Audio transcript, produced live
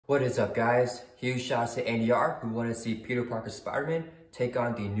What is up, guys? Huge shouts to NDR who want to see Peter Parker Spider-Man take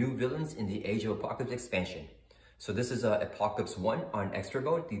on the new villains in the Age of Apocalypse expansion. So this is Apocalypse 1 on Expert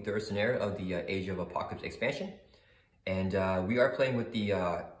Mode, the third scenario of the Age of Apocalypse expansion. And we are playing with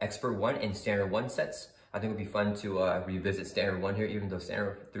the Expert 1 and Standard 1 sets. I think it would be fun to revisit Standard 1 here, even though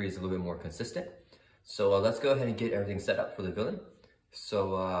Standard 3 is a little bit more consistent. So let's go ahead and get everything set up for the villain.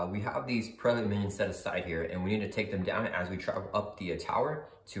 So we have these prelude minions set aside here, and we need to take them down as we travel up the tower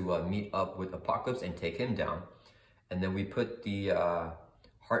to meet up with Apocalypse and take him down. And then we put the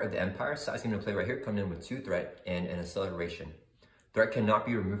Heart of the Empire, size going to play right here, coming in with 2 threat and an acceleration. Threat cannot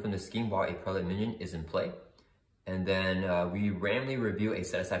be removed from the scheme while a prelude minion is in play. And then we randomly reveal a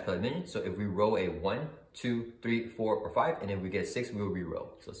set aside prelude minion. So if we roll a 1, 2, 3, 4, or 5, and if we get 6, we will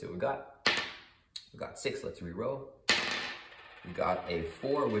re-roll. So let's see what we got. We got 6, let's re-roll. We got a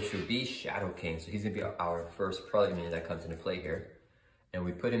 4, which would be Shadow King. So he's gonna be our first prelude minion that comes into play here. And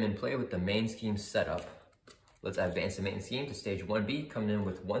we put him in play with the main scheme setup. Let's advance the main scheme to stage 1B, coming in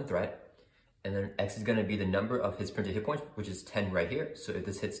with 1 threat. And then X is gonna be the number of his printed hit points, which is 10 right here. So if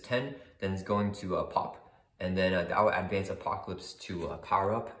this hits 10, then it's going to pop. And then that will advance Apocalypse to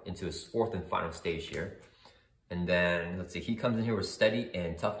power up into his 4th and final stage here. And then, let's see, he comes in here with Steady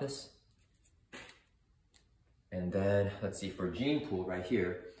and Toughness. And then, let's see, for Gene Pool right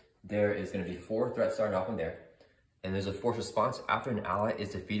here, there is going to be 4 threats starting off in there. And there's a force response. After an ally is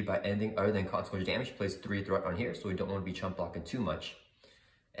defeated by anything other than consequential damage, place 3 threat on here, so we don't want to be chump blocking too much.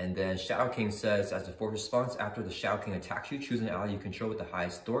 And then Shadow King says, as a force response, after the Shadow King attacks you, choose an ally you control with the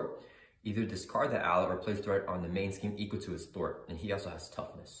highest thwart. Either discard that ally or place threat on the main scheme equal to its thwart. And he also has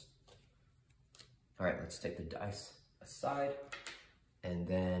Toughness. All right, let's take the dice aside. And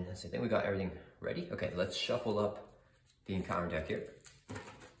then, let's see, I think we got everything ready. Okay, let's shuffle up the encounter deck here.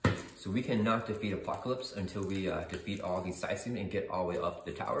 So we cannot defeat Apocalypse until we defeat all these side schemes and get all the way up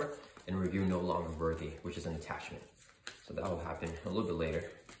the tower and review No Longer Worthy, which is an attachment. So that will happen a little bit later.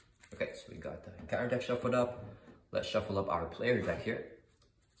 Okay, so we got the encounter deck shuffled up. Let's shuffle up our player deck here.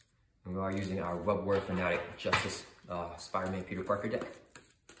 And we are using our Web Warrior Fanatic Justice Spider-Man Peter Parker deck.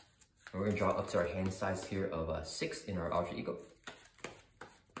 And we're gonna draw up to our hand size here of 6 in our Alter Ego.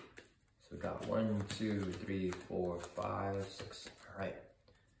 So we got 1, 2, 3, 4, 5, 6. All right.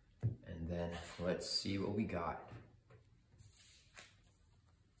 And then let's see what we got.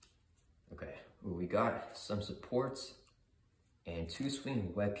 Okay, well, we got some supports and 2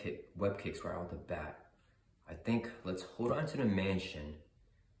 swinging web kicks right off the bat. I think let's hold on to the mansion.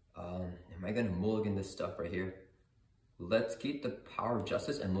 Am I gonna mulligan this stuff right here? Let's keep the Power of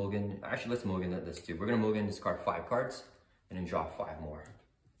Justice and mulligan. Actually, let's mulligan this too. We're gonna mulligan, discard 5 cards and then draw 5 more.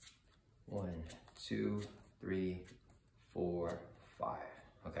 1, 2, 3, 4, 5.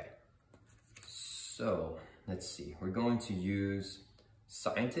 Okay. So let's see. We're going to use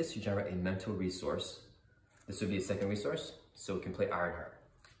Scientist to generate a mental resource. This would be a second resource, so we can play Ironheart.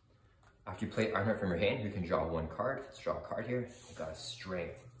 After you play Ironheart from your hand, you can draw 1 card. Let's draw a card here. We got a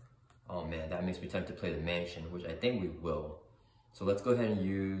Stray. Oh man, that makes me tempted to play the Mansion, which I think we will. So let's go ahead and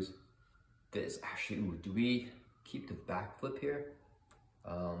use this. Actually, ooh, do we keep the backflip here?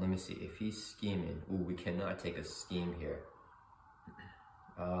 Let me see, if he's scheming, ooh, we cannot take a scheme here.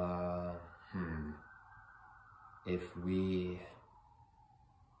 If we,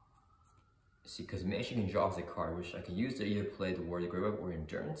 see, because Mansion can draw us a card, which I can use to either play the Warrior Grave or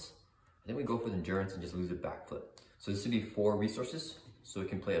Endurance. I think we go for the Endurance and just lose the backflip. So this would be 4 resources, so we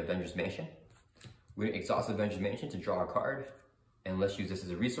can play Avengers Mansion. We exhaust Avengers Mansion to draw a card, and let's use this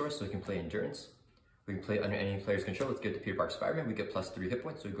as a resource so we can play Endurance. We can play under any player's control. Let's give it to Peter Parker Spider-Man. We get +3 hit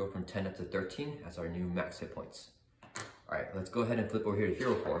points, so we go from 10 up to 13 as our new max hit points. All right, let's go ahead and flip over here to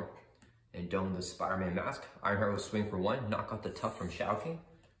Hero form and don the Spider-Man mask. Ironheart will swing for 1, knock out the Tough from Shadow King.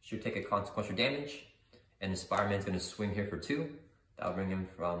 Should take a consequential damage, and the Spider-Man's gonna swing here for 2. That'll bring him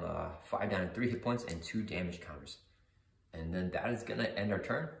from 5 down to 3 hit points and 2 damage counters. And then that is gonna end our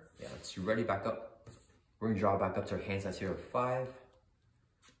turn. Yeah, let's ready back up. We're gonna draw back up to our hand size here of 5.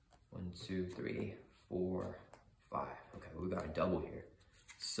 1, 2, 3, 4, 5. Okay, we got a double here.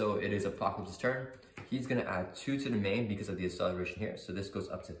 So it is Apocalypse's turn. He's gonna add 2 to the main because of the acceleration here. So this goes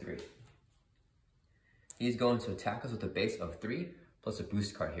up to 3. He's going to attack us with a base of 3 plus a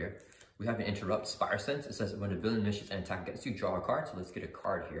boost card here. We have an Interrupt Spire Sense. It says when a villain initiates an attack against you, draw a card. So let's get a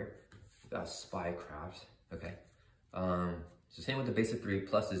card here. We got Spycraft. Okay. So same with the base of 3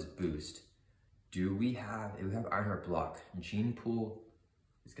 plus his boost. Do we have, if we have Ironheart block, Gene Pool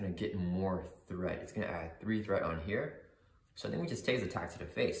is gonna get more threat. It's gonna add 3 threat on here. So I think we just take his attack to the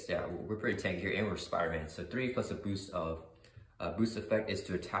face. Yeah, we're pretty tanky here and we're Spider-Man. So 3 plus a boost of, boost effect is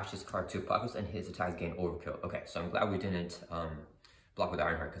to attach this card to Apocalypse and his attacks gain overkill. Okay, so I'm glad we didn't block with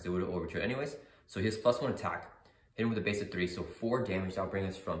Ironheart because it would have overturned anyways. So he has +1 attack, hit him with a base of 3, so 4 damage. That'll bring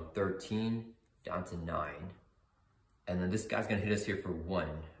us from 13 down to 9. And then this guy's gonna hit us here for 1.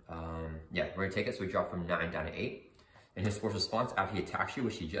 Yeah, we're gonna take it, so we drop from 9 down to 8. And his force response after he attacks you,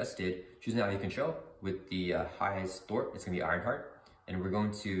 which he just did, choose an ally you control with the highest thwart. It's gonna be Ironheart. And we're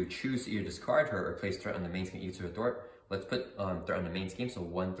going to choose to either discard her or place threat on the main scheme equal to her thwart. Let's put threat on the main scheme, so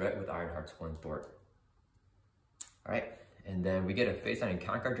 1 threat with Ironheart's 1 thwart. All right, and then we get a face down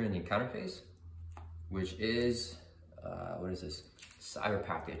encounter card during the encounter phase, which is, what is this?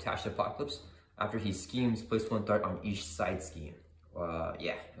 Cyberpath, the attached to Apocalypse. After he schemes, place 1 threat on each side scheme.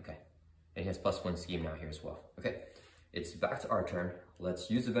 Yeah, okay. And he has +1 scheme now here as well. Okay, it's back to our turn. Let's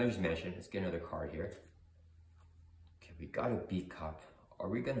use Avengers Mansion. Let's get another card here. Okay, we got a beat cop. Are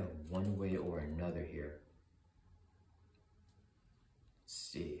we gonna one way or another here? Let's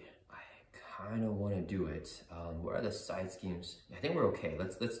see. I kind of want to do it. What are the side schemes? I think we're okay.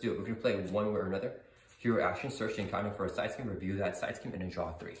 Let's do it. We're gonna play one way or another. Hero action, search the encounter for a side scheme, review that side scheme, and then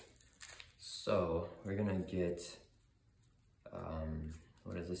draw 3. So we're gonna get,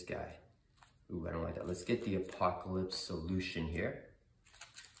 what is this guy? Ooh, I don't like that. Let's get the Apocalypse Solution here.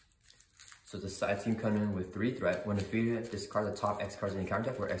 So the side scheme coming in with 3 threat. When defeated, discard the top X cards in the encounter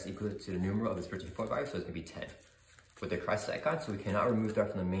deck where X equals to the numeral of its particular point value, so it's gonna be 10. With the crisis icon, so we cannot remove threat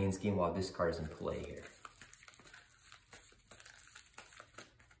from the main scheme while this card is in play here.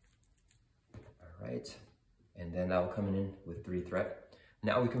 All right, and then that will come in with 3 threat.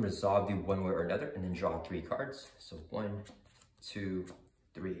 Now we can resolve the one way or another and then draw 3 cards. So 1, 2,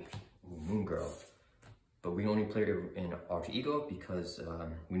 3. Ooh, Moon Girl. But we only play her in Alter Ego because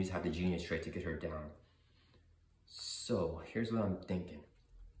we need to have the Genius trait to get her down. So here's what I'm thinking.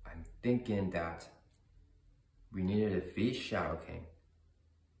 I'm thinking that we need to defeat Shadow King.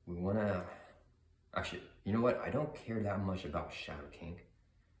 We wanna, actually, you know what? I don't care that much about Shadow King.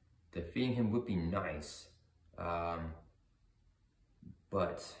 Defeating him would be nice.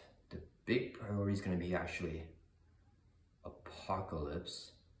 But the big priority is gonna be actually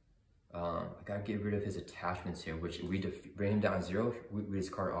Apocalypse. I gotta get rid of his attachments here, which if we bring him down 0, we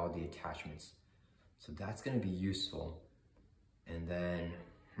discard all the attachments. So that's gonna be useful. And then,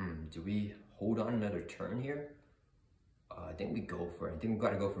 do we hold on another turn here? I think we go for it. I think we've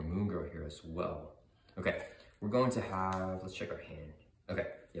got to go for Moon Girl here as well. Okay, we're going to have, let's check our hand. Okay,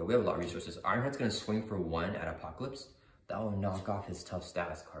 yeah, we have a lot of resources. Ironheart's gonna swing for 1 at Apocalypse. That will knock off his tough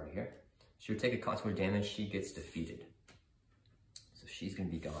status card here. She'll take a consequent damage, she gets defeated. So she's gonna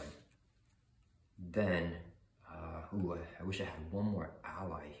be gone. Then, ooh, I wish I had one more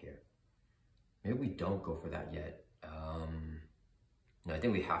ally here. Maybe we don't go for that yet. No, I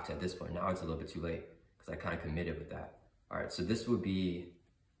think we have to at this point. Now it's a little bit too late because I kind of committed with that. All right, so this would be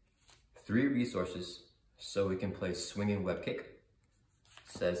 3 resources. So we can play Swinging Web Kick.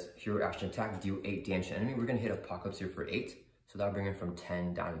 Says hero action attack, deal 8 damage to enemy. We're gonna hit Apocalypse here for 8. So that'll bring it from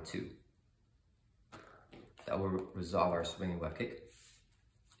 10 down to 2. That will resolve our Swinging Web Kick.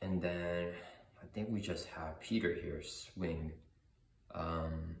 And then I think we just have Peter here swing.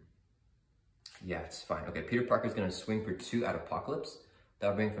 Yeah, it's fine. Okay, Peter Parker's gonna swing for 2 at Apocalypse.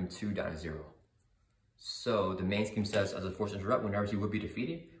 That'll bring from 2 down to 0. So the main scheme says, as a force interrupt, whenever he would be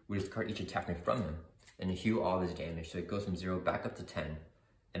defeated, we discard each attackment from him and heal all of his damage. So it goes from 0 back up to 10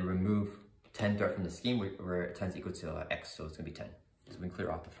 and remove 10 threat from the scheme where 10 is equal to X, so it's gonna be 10. So we can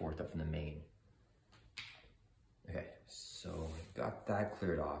clear off the 4 threat from the main. Okay, so got that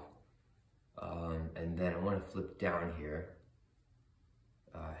cleared off. And then I wanna flip down here.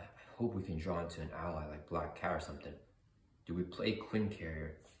 I hope we can draw into an ally like Black Cat or something. Do we play Quinn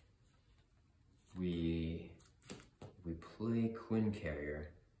Carrier? We play Quinn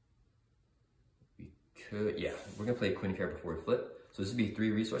Carrier. We could, yeah, we're gonna play Quinn Carrier before we flip. So this would be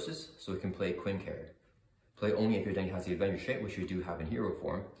 3 resources, so we can play Quinn Carrier. Play only if your deck has the Avenger trait, which we do have in hero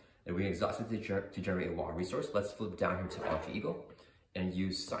form, and we exhaust it to generate a wild resource. Let's flip down here to Alter Ego and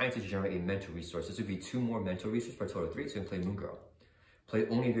use Science to generate a mental resource. This would be 2 more mental resources for a total of 3, so we can play Moon Girl. Play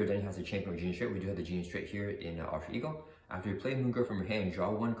only if your deck has a champion or genius trait. We do have the genius trait here in Alter Ego. After you play Moon Girl from your hand,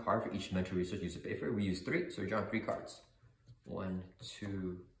 draw 1 card for each mental resource used to pay for it. We use 3, so we're drawing 3 cards. 1,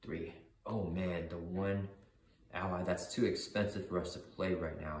 2, 3. Oh man, the one ally that's too expensive for us to play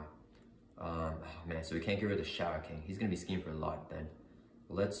right now. Oh man, so we can't get rid of the Shadow King. He's gonna be schemed for a lot then.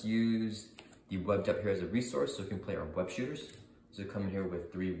 Let's use the webbed up here as a resource so we can play our web shooters. So we come in here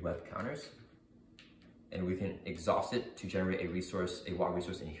with 3 web counters. And we can exhaust it to generate a resource, a wild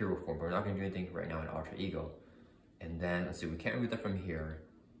resource in hero form. But we're not gonna do anything right now in Alter Ego. And then, let's see, we can't remove that from here.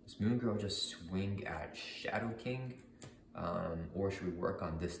 Does Moon Girl just swing at Shadow King? Or should we work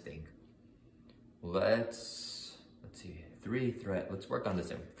on this thing? Let's see, 3 threat. Let's work on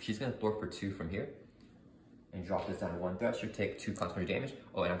this. She's gonna thwart for 2 from here and drop this down to 1 threat. She'll take 2 consequence damage.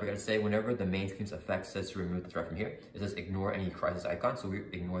 Oh, and I forgot to say, whenever the main team's effect says to remove the threat from here, it says ignore any crisis icon. So we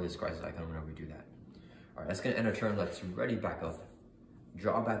ignore this crisis icon whenever we do that. All right, that's gonna end our turn. Let's ready back up.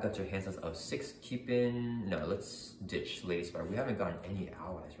 Draw back up to a hand size of 6. Let's ditch Lady Spider. We haven't gotten any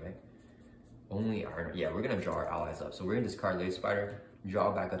allies, right? Only Iron. Yeah, we're gonna draw our allies up. So we're gonna discard Lady Spider,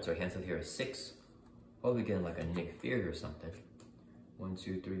 draw back up to our hand size here at 6. Probably getting like a Nick Fury or something. 1,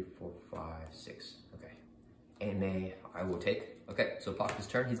 2, 3, 4, 5, 6. Okay. Aunt May, I will take. Okay, so Pocket's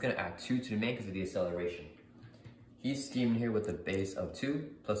turn. He's gonna add 2 to the main because of the acceleration. He's scheming here with a base of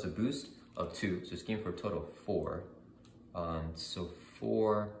 2 plus a boost of 2. So scheme for a total of 4. So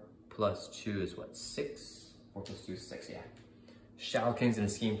 4 plus 2 is what, 6? 4 plus 2 is 6, yeah. Shadow King's in a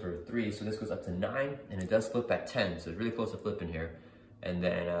scheme for 3, so this goes up to 9, and it does flip at 10, so it's really close to flipping here. And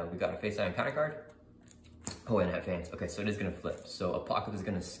then we got a face down counter card. Oh, and advance. Okay, so it is gonna flip. So Apocalypse is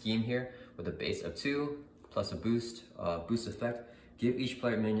gonna scheme here with a base of 2 plus a boost effect. Give each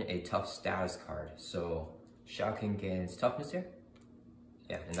player minion a tough status card. So Shadow King gains toughness here.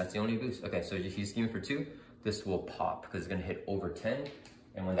 Yeah, and that's the only boost. Okay, so he's scheming for 2. This will pop because it's gonna hit over 10.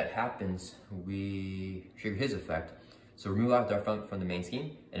 And when that happens, we trigger his effect. So remove out Dark from the main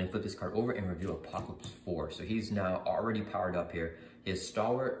scheme and then flip this card over and reveal Apocalypse 4. So he's now already powered up here. He has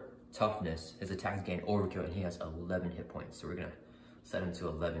Stalwart, Toughness, his attacks gain Overkill, and he has 11 hit points. So we're gonna set him to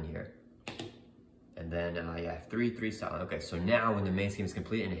 11 here. And then, yeah, 3 silent. Okay, so now when the main scheme is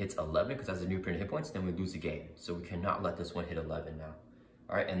complete and it hits 11, because that's a new print hit points, then we lose the game. So we cannot let this one hit 11 now.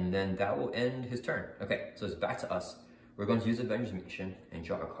 All right, and then that will end his turn. Okay, so it's back to us. We're going to use Avengers Mission and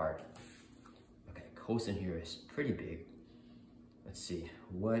draw a card. Okay, Coulson here is pretty big. Let's see,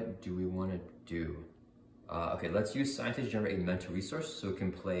 what do we want to do? Okay, let's use Scientist to generate a mental resource so we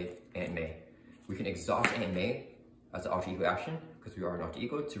can play Aunt May. We can exhaust Aunt May as an alter ego action, because we are an alter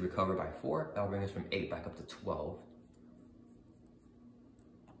ego, to recover by 4. That'll bring us from 8 back up to 12.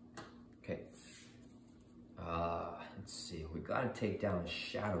 Okay. Let's see, we gotta take down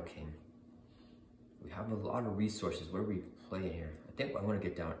Shadow King. We have a lot of resources. What are we playing here? I think I want to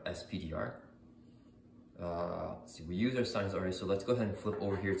get down SPDR. Let's see, we use our signs already, so let's go ahead and flip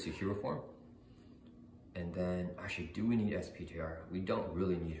over here to hero form. And then, actually, do we need SPDR? We don't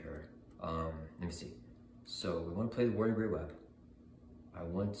really need her. Let me see. So we want to play the Warrior Grey Web. I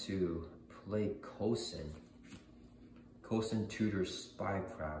want to play Coulson. Coulson tutors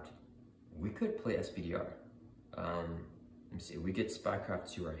Spycraft. We could play SPDR. Let me see, we get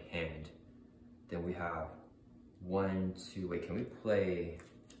Spycraft to our hand. Then we have 1, 2, wait, can we play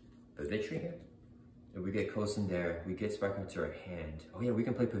Pavitri here? If we get Coulson there, we get Spycraft to our hand. Oh yeah, we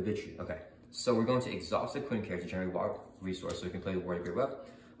can play Pavitri, okay. So we're going to exhaust the Queen character to generate wild resource so we can play the Warrior Grey Web,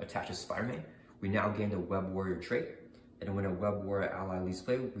 attach a Spider-Man. We now gain the Web Warrior trait, and then when a Web Warrior ally leaves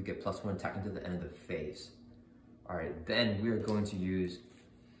play, we get +1 attack until the end of the phase. All right, then we are going to use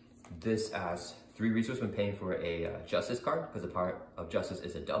this as 3 resources when paying for a Justice card, because the power of Justice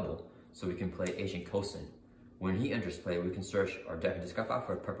is a double, so we can play Agent Coulson. When he enters play, we can search our deck and discard file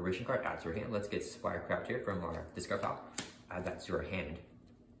for a preparation card, add to our hand. Let's get Spycraft here from our discard file, add that to our hand.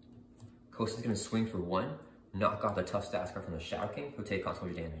 Coulson's gonna swing for 1, knock off the tough status card from the Shadow King, who'll take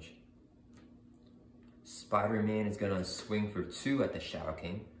consequence damage. Spider-Man is gonna swing for 2 at the Shadow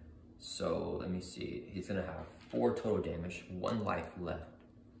King. So let me see, he's gonna have 4 total damage, 1 life left.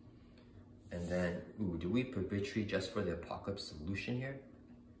 And then, ooh, do we Pavitri just for the Apocalypse solution here?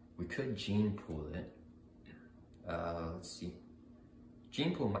 We could Gene Pool it. Let's see.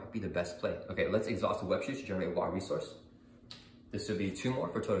 Gene Pool might be the best play. Okay, let's exhaust the web shoot to generate a wild resource. This will be 2 more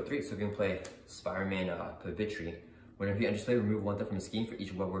for a total of 3, so we can play Spider-Man Pavitri. Whenever he enters play, remove 1 threat from his scheme for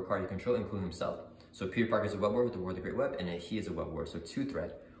each web word card you control, including himself. So Peter Parker is a web word with the word the Great Web, and then he is a web word, so 2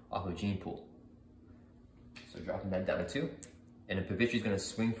 threat off of Gene Pool. So dropping that down to 2. And then Pavitri is going to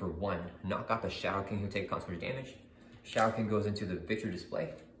swing for 1, knock out the Shadow King, who'll take consequence damage. Shadow King goes into the victory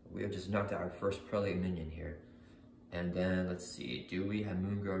display. We have just knocked out our first prelate minion here. And then, let's see, do we have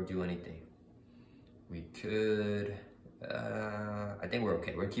Moon Girl do anything? We could, I think we're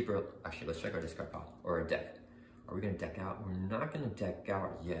okay. We're gonna keep her, actually, let's check our discard pile, or our deck. Are we gonna deck out? We're not gonna deck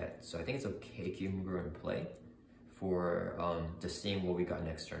out yet. So I think it's okay to keep Moon Girl in play for just seeing what we got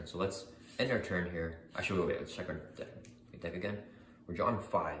next turn. So let's end our turn here. Actually, wait, let's check our deck again. We're drawing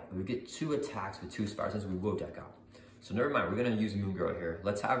 5. If we get 2 attacks with 2 Spiders, we will deck out. So never mind, we're gonna use Moon Girl here.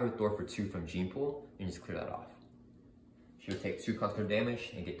 Let's have her Thor for 2 from Gene Pool and just clear that off. She'll take 2 consequence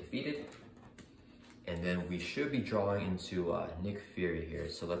damage and get defeated. And then we should be drawing into Nick Fury here.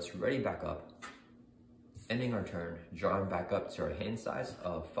 So let's ready back up. Ending our turn, drawing back up to our hand size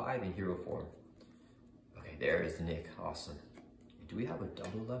of 5 in hero form. Okay, there's Nick, awesome. Do we have a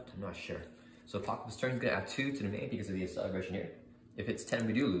double left? I'm not sure. So Apocalypse turn, he's gonna add 2 to the main because of the acceleration here. If it's 10,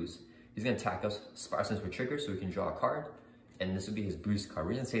 we do lose. He's gonna attack us, Spider Sense with trigger, so we can draw a card. And this would be his boost card.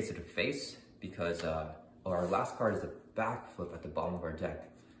 We're gonna say it's to the face because our last card is the backflip at the bottom of our deck.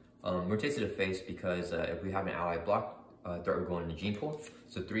 We're gonna take it to the face because if we have an ally block, threat would go in the gene pool.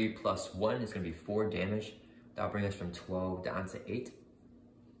 So 3 plus 1 is gonna be 4 damage. That'll bring us from 12 down to 8.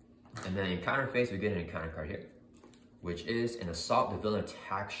 And then in counter phase, we get an encounter card here, which is an assault. The villain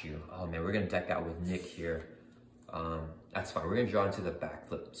attacks you. Oh man, we're gonna deck out with Nick here. That's fine. We're gonna draw into the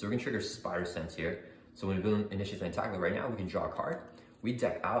backflip. So we're gonna trigger Spider Sense here. So when the villain initiates an attack, like right now, we can draw a card. We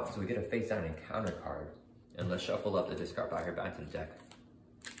deck out, so we get a face down encounter card. And let's shuffle up the discard pile here back to the deck.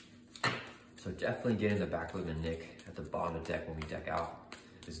 So definitely getting the backflip and Nick at the bottom of the deck when we deck out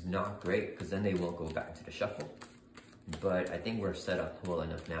is not great because then they won't go back into the shuffle. But I think we're set up well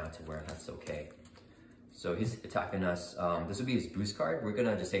enough now to where that's okay. So he's attacking us. This would be his boost card. We're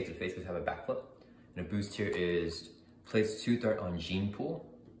gonna just take to the face because we have a backflip. And the boost here is place 2 threat on gene pool.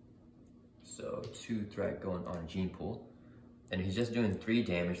 So 2 threat going on gene pool. And he's just doing 3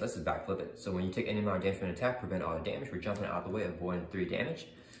 damage. Let's just backflip it. So when you take any amount of damage from an attack, prevent all the damage. We're jumping out of the way, avoiding 3 damage.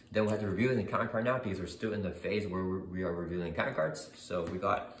 Then we'll have to reveal the counter card now because we're still in the phase where we are revealing counter cards. So we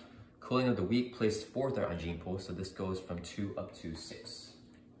got Cooling of the Week, placed 4 threat on gene pool. So this goes from 2 up to 6.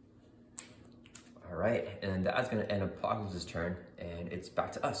 All right, and that's gonna end Apocalypse's turn, and it's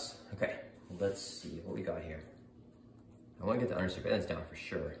back to us. Okay, let's see what we got here. I wanna get the Under Surveillance down for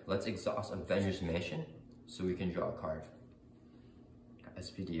sure. Let's exhaust Avengers Mansion so we can draw a card.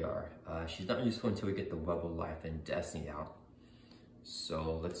 SPDR, she's not useful until we get the Web of Life and Destiny out.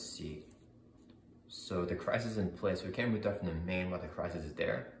 So let's see. So the Crisis is in place, so we can't move that from the main while the Crisis is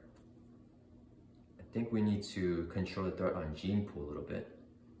there. I think we need to control the threat on gene pool a little bit.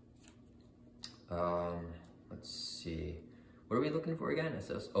 Let's see. What are we looking for again? It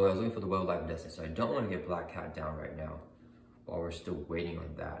says, oh, I was looking for the Web of Life and Destiny, so I don't want to get Black Cat down right now while we're still waiting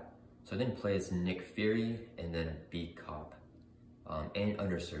on that. So I then play as Nick Fury and then a Beat Cop and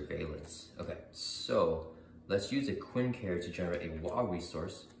Under Surveillance. Okay, so let's use a Quinn carrier to generate a WoW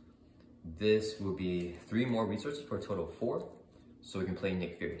resource. This will be 3 more resources for a total of 4, so we can play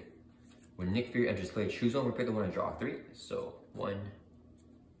Nick Fury. When Nick Fury enters play, choose one, we pick the one and draw 3. So 1,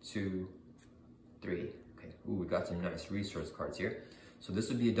 2, 3. Okay, ooh, we got some nice resource cards here. So this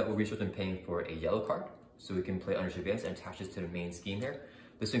would be a double resource when paying for a yellow card. So we can play Under Surveillance and attach this to the main scheme here.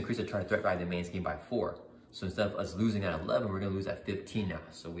 This will increase the target threat by the main scheme by 4. So instead of us losing at 11, we're gonna lose at 15 now.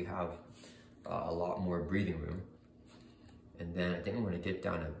 So we have a lot more breathing room. And then I think I'm gonna get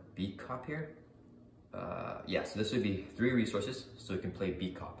down a Beat Cop here. Yeah, so this would be 3 resources, so we can play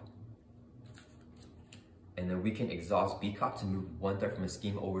Beat Cop. And then we can exhaust Beat Cop to move 1 threat from a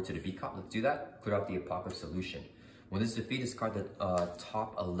scheme over to the Beat Cop. Let's do that. Clear out the Apocalypse Solution. When this is defeated, discard the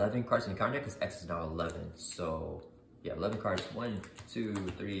top 11 cards in the counter deck because X is now 11. So yeah, 11 cards. 1, 2,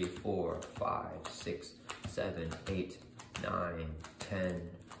 3, 4, 5, 6, 7, 8, 9, 10,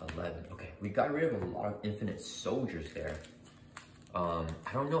 11. Okay, we got rid of a lot of Infinite Soldiers there. I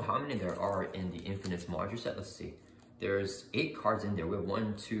don't know how many there are in the Infinite module set. Let's see. There's 8 cards in there. We have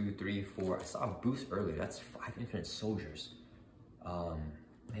 1, 2, 3, 4. I saw a boost earlier. That's 5 Infinite Soldiers.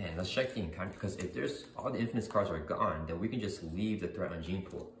 Man, let's check the encounter because if there's all the Infinite cards are gone, then we can just leave the threat on gene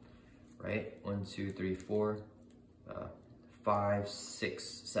pool, right? 1, 2, 3, 4, 5, 6,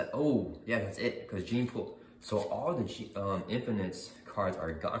 7. Oh, yeah, that's it because gene pool. So all the Infinite cards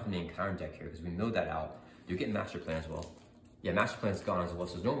are gone from the encounter deck here because we milled that out. You get Master Plan as well. Yeah, Master Plan's gone as well.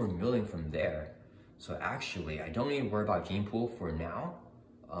 So there's no more milling from there. So actually, I don't need to worry about gene pool for now.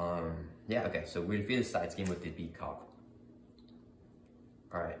 Yeah, okay, so we defeated the side scheme with the Beat Cop.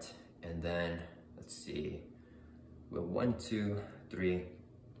 All right, and then let's see. We have 1, 2, 3,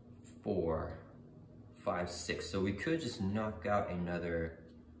 4, 5, 6. So we could just knock out another.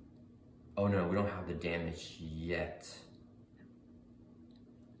 Oh no, we don't have the damage yet.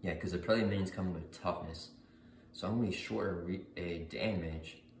 Yeah, because the Prelude minions come with toughness. So I'm gonna be short a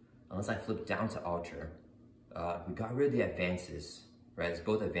damage unless I flip down to Alter. We got rid of the advances, right? It's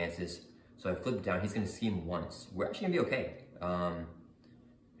both advances. So I flip down, he's gonna scheme once. We're actually gonna be okay.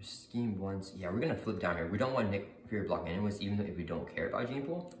 Scheme once, yeah, we're gonna flip down here. We don't want Nick Fury block anyways, even if we don't care about gene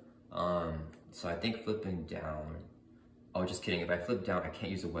pool. So I think flipping down, oh, just kidding. If I flip down, I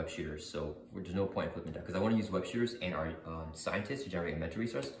can't use the web shooters. So there's no point in flipping down because I wanna use web shooters and our scientists to generate a mental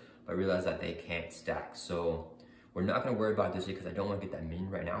resource, but I realize that they can't stack. So we're not gonna worry about this because I don't wanna get that minion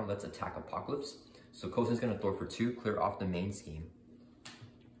right now. Let's attack Apocalypse. So Kosin's gonna thwart for 2, clear off the main scheme.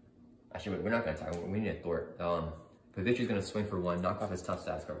 Actually, wait, we're not gonna attack, we need a thwart. But Victory's gonna swing for 1, knock off his tough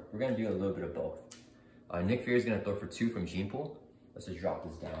stats card. We're gonna do a little bit of both. Nick Fury is gonna throw for 2 from Gene Pool. Let's just drop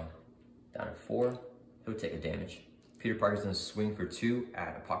this down to 4. He'll take a damage. Peter Parker's gonna swing for 2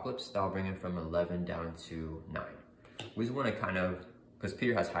 at Apocalypse. That'll bring him from 11 down to 9. We just wanna kind of, because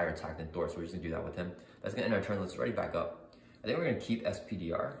Peter has higher attack than Thor, so we're just gonna do that with him. That's gonna end our turn. Let's ready back up. I think we're gonna keep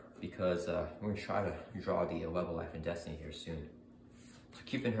SPDR because we're gonna try to draw the Web of Life and Destiny here soon. So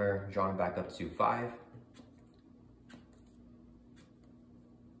keeping her, drawing back up to 5.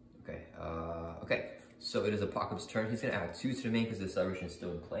 Okay, okay. So it is Apocalypse's turn. He's gonna add 2 to the main because the celebration is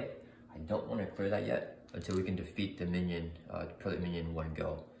still in play. I don't want to clear that yet until we can defeat the minion, prelate minion in one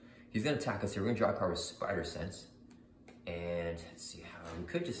go. He's gonna attack us here. We're gonna draw a card with Spider Sense. And let's see how we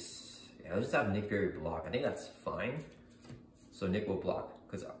could just, let's just have Nick Fury block. I think that's fine. So Nick will block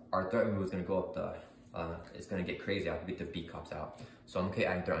because our threat move is gonna go up the, it's gonna get crazy after we get the beat cops out. So I'm okay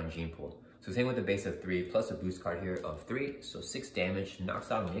adding threat on Gene Pool. So same with the base of 3 plus a boost card here of 3. So 6 damage,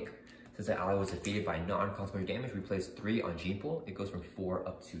 knocks out Nick. Since the ally was defeated by non-consequential damage, we place 3 on Gene Pool. It goes from 4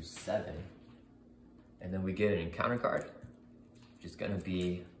 up to 7. And then we get an encounter card, which is gonna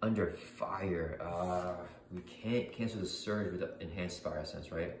be Under Fire. We can't cancel the Surge with the Enhanced Spider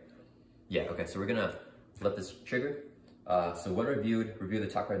Sense, right? Yeah, okay, so we're gonna let this trigger. So when reviewed, review the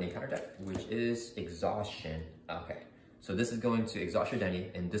top card of the encounter deck, which is Exhaustion. Okay, so this is going to exhaust your identity,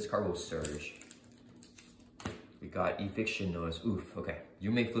 and this card will Surge. We got Eviction Notice. Oof, okay. You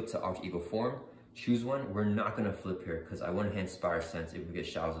may flip to Alter Ego form. Choose one. We're not gonna flip here because I want to Enhance Spider Sense if we get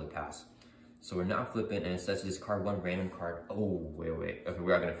Shadows of the Past. So we're not flipping, and it says discard 1 random card. Oh, wait. Okay,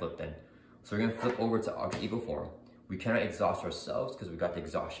 we are gonna flip then. So we're gonna flip over to Alter Ego form. We cannot exhaust ourselves because we got the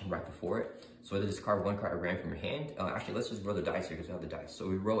exhaustion right before it. So either discard 1 card random from your hand. Actually, let's just roll the dice here because we have the dice. So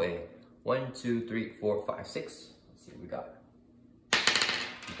we roll a 1, 2, 3, 4, 5, 6. Let's see what we got.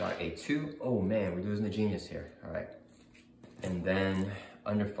 We got a 2. Oh man, we're losing the genius here. All right. And then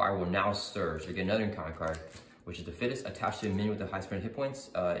Under Fire will now Surge. We get another encounter card, which is the Fittest, attached to a minion with the highest percent hit points.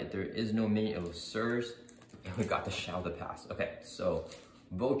 If there is no minion, it will Surge. And we got the Shadow of the Past. Okay, so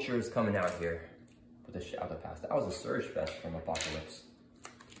Vulture is coming out here with the Shadow of the Past. That was a Surge Fest from Apocalypse.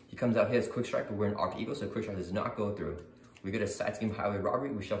 He comes out, he has Quick Strike, but we're in Alter Ego, so Quick Strike does not go through. We get a side scheme Highway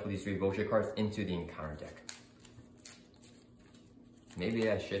Robbery. We shuffle these 3 Vulture cards into the encounter deck. Maybe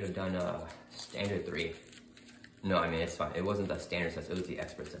I should have done a standard 3. No, I mean, it's fine. It wasn't the standard sets, it was the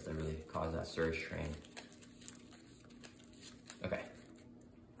expert sets that really caused that Surge train. Okay.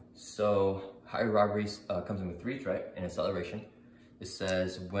 So, Highway Robberies comes in with 3 threat and Acceleration. It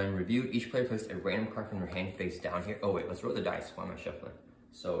says, when reviewed, each player places a random card from their hand face down here. Oh wait, let's roll the dice. Why am I shuffling?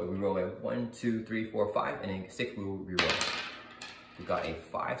 So we roll a 1, 2, 3, 4, 5, and then 6 we will reroll. We got a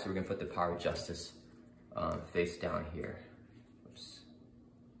 5, so we're gonna put the Power of Justice face down here. Oops.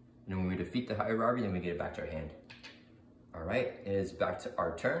 And then when we defeat the Highway Robbery, then we get it back to our hand. All right, it is back to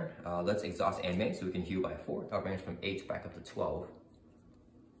our turn. Let's exhaust Anime so we can heal by 4. That'll bring us from 8 back up to 12.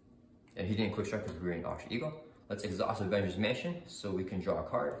 And he didn't Quick Strike because we were in Alter Ego. Let's exhaust Avengers Mansion so we can draw a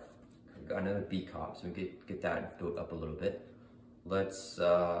card. We've got another B cop, so we can get that built up a little bit. Let's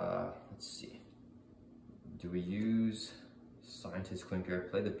see. Do we use Scientist Clinker?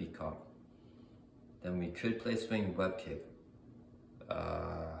 Play the B cop. Then we could play Swing Web Kick.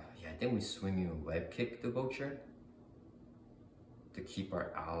 Yeah, I think we swing and Web Kick the Vulture to keep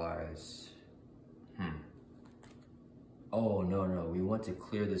our allies. Oh, no, we want to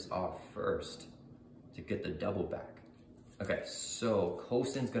clear this off first to get the double back. Okay, so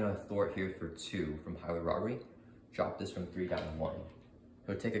Coulson's gonna thwart here for 2 from Highway Robbery. Drop this from 3 down to 1.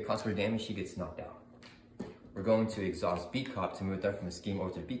 He'll take a consequential damage, he gets knocked out. We're going to exhaust Beat Cop to move that from a scheme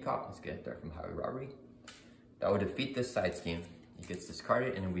over to Beat Cop. Let's get that from Highway Robbery. That will defeat this side scheme. It gets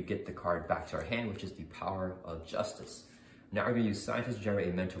discarded, and then we get the card back to our hand, which is the Power of Justice. Now we're gonna use Scientist to generate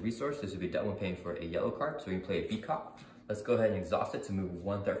a mental resource. This will be double paying for a yellow card, so we can play a Beat Cop. Let's go ahead and exhaust it to move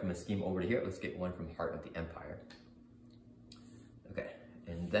 1 threat from a scheme over to here. Let's get 1 from Heart of the Empire. Okay,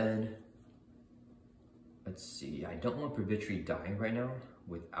 and then, let's see. I don't want Pavitri dying right now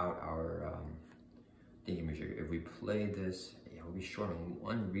without our thingamajigger. If we play this, yeah, we'll be short on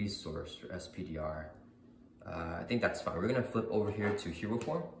 1 resource for SPDR. I think that's fine. We're gonna flip over here to Hero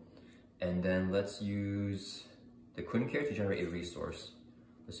form, and then let's use the Quinn Care to generate a resource.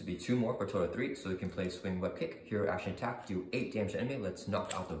 This would be 2 more for a total of 3, so we can play Swing Web Kick, Hero Action Attack, do 8 damage to enemy. Let's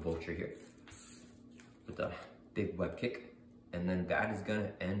knock out the Vulture here with the big Web Kick. And then that is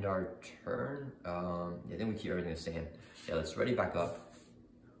gonna end our turn. Yeah, then we keep everything the same. Yeah, let's ready back up.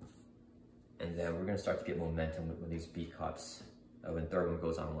 And then we're gonna start to get momentum when these beat cops, when third one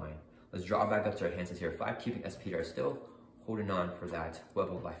goes online. Let's draw back up to our hands here. 5, keeping SPDR still, holding on for that Web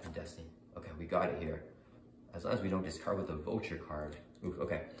of Life and Destiny. Okay, we got it here. As long as we don't discard with the Vulture card, Oof,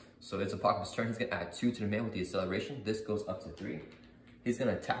 okay. So it's Apocalypse's turn. He's gonna add 2 to the man with the acceleration. This goes up to 3. He's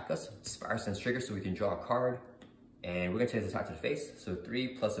gonna attack us. Spider Sense trigger so we can draw a card. And we're gonna take this attack to the face. So 3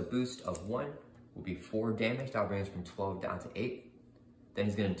 plus a boost of 1 will be 4 damage. That'll bring us from 12 down to 8. Then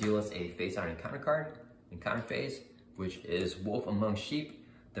he's gonna deal us a face down encounter card, encounter phase, which is Wolf Among Sheep.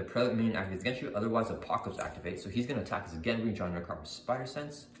 The predator minion activates against you, otherwise Apocalypse activates. So he's gonna attack us again. We're gonna draw another card with Spider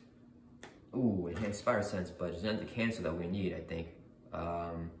Sense. Ooh, enhanced Spider Sense, but there's nothing to cancel that we need, I think.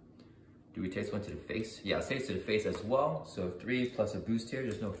 Do we take this one to the face? Yeah, let's take it to the face as well. So 3 plus a boost here.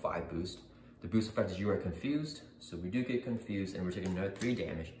 There's no 5 boost. The boost effect is you are confused. So we do get confused and we're taking another 3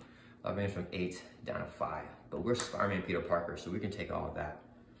 damage. That brings from 8 down to 5. But we're Spider-Man Peter Parker, so we can take all of that.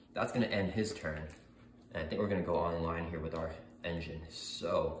 That's gonna end his turn. And I think we're gonna go online here with our engine.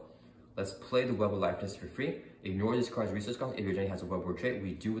 So let's play the Web of Lifeless for free. Ignore this card's resource cost. If your Jenny has a web word trait,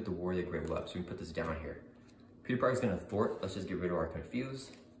 we do with the Warrior Great Web. So we can put this down here. Peter Parker's gonna thwart. Let's just get rid of our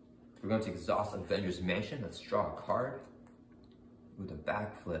confuse. We're going to exhaust Avengers Mansion. Let's draw a card. With a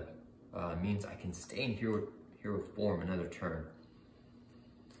backflip means I can stay in hero form another turn.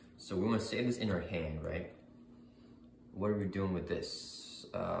 So we want to save this in our hand, right? What are we doing with this?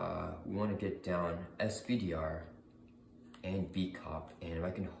 We want to get down SPDR and B-Cop, and if I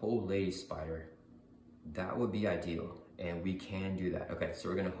can hold Lady Spider, that would be ideal, and we can do that. Okay, so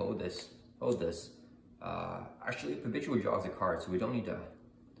we're gonna hold this. Actually, Habitual draws a card, so we don't need to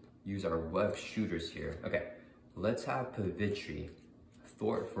use our web shooters here. Okay, let's have Pavitri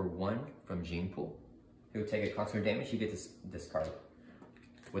thwart for 1 from Gene Pool. He'll take a constant damage. He gets this card.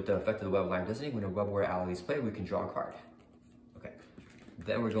 With the effect of the Web of Life Destiny, when a Web Warrior ally is played, we can draw a card. Okay,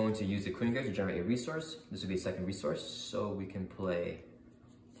 then we're going to use the Queen Gear to generate a resource. This will be a second resource, so we can play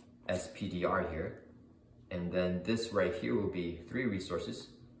SPDR here. And then this right here will be 3 resources,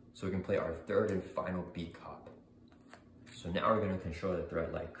 so we can play our 3rd and final B-Cop. So now we're gonna control the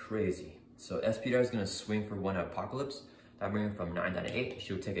threat like crazy. So SPDR is gonna swing for 1 Apocalypse. That brings him from 9 down to 8.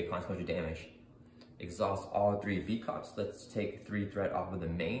 She'll take a consequential damage. Exhaust all 3 B-Cops. Let's take 3 threat off of the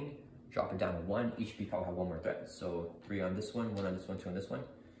main. Drop it down to 1. Each B-Cop will have 1 more threat. So 3 on this one, 1 on this one, 2 on this one.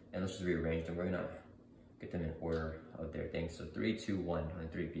 And let's just rearrange them. We're gonna get them in order of their things. So 3, 2, 1 on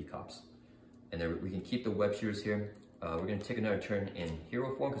 3 B-Cops. And then we can keep the web shooters here. We're gonna take another turn in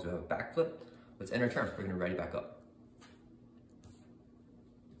hero form because we have a backflip. Let's end our turn. We're gonna ready back up.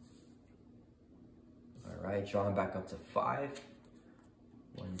 All right, drawing back up to 5.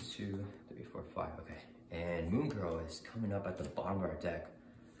 1, 2, 3, 4, 5. Okay, and Moon Girl is coming up at the bottom of our deck,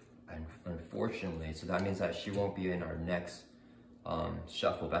 and unfortunately, so that means that she won't be in our next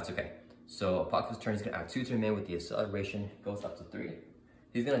shuffle. That's okay. So Apocalypse's turn is gonna add 2 to the man with the acceleration. Goes up to 3.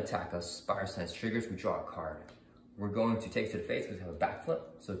 He's gonna attack us. Spider Sense triggers. We draw a card. We're going to take it to the face because we have a backflip.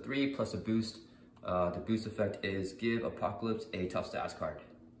 So 3 plus a boost. The boost effect is give Apocalypse a tough stats card.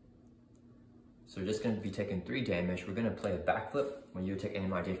 So we're just going to be taking 3 damage. We're going to play a backflip. When you take any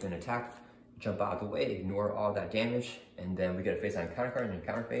modifier for an attack, jump out of the way, ignore all that damage, and then we get a face on counter card and a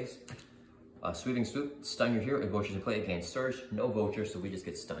counter phase. Sweeping swoop, stun your hero. If vultures in play, against Surge, no vulture, so we just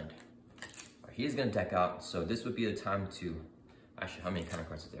get stunned. He's going to deck out, so this would be the time to... Actually, how many counter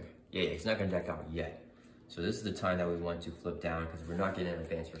cards is there? Yeah, he's not going to deck out yet. So this is the time that we want to flip down because we're not getting an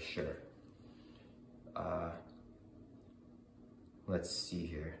advance for sure. Let's see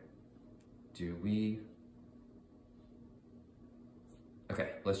here. Do we...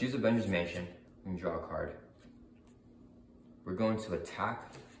 Okay, let's use Avengers Mansion and draw a card. We're going to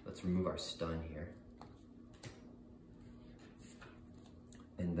attack. Let's remove our stun here.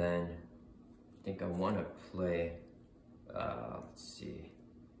 And then I think I want to play, let's see.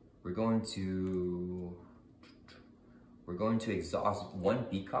 We're going to exhaust 1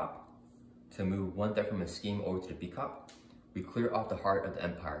 B-Cop to move 1 threat from a scheme over to the B-Cop. We clear off the heart of the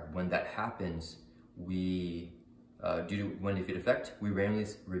Empire. When that happens, we, due to one defeat effect, we randomly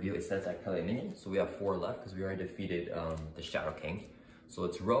reveal a set like Pele minion. So we have 4 left because we already defeated the Shadow King. So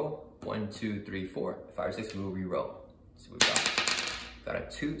let's roll. 1, 2, 3, 4, 5, or 6. We will re-roll. So we got a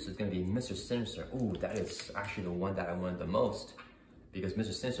 2. So it's gonna be Mr. Sinister. Ooh, that is actually the one that I wanted the most because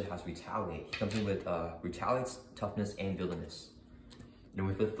Mr. Sinister has Retaliate. He comes in with Retaliates, Toughness, and Villainous. Then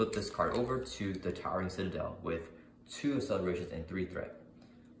we flip this card over to the Towering Citadel with 2 accelerations and 3 threat.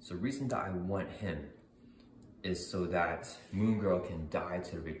 So the reason that I want him is so that Moon Girl can die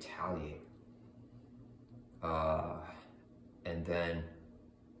to Retaliate. And then,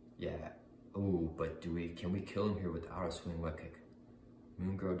 yeah. Oh, but can we kill him here without a swing web kick?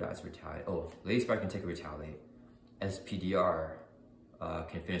 Moon Girl dies to Retaliate. Oh, Lady Spider can take a Retaliate. SPDR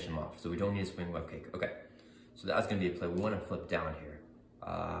can finish him off. So we don't need a swing web kick. Okay, so that's gonna be a play. We wanna flip down here.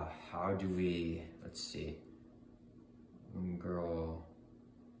 How do we, let's see. Moon Girl,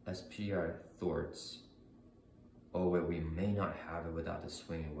 SPR Thwarts. Oh wait, we may not have it without the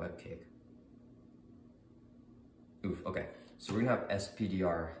swinging web kick. Oof, okay. So we're gonna have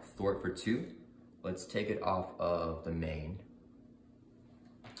SPDR Thwart for 2. Let's take it off of the main.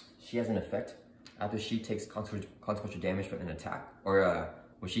 She has an effect after she takes consequential damage from an attack, or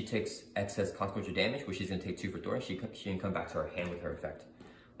when she takes excess consequential damage, which she's gonna take 2 for Thor, she can come back to her hand with her effect.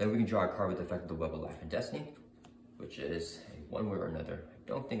 Then we can draw a card with the effect of the Web of Life and Destiny, which is one way or another. I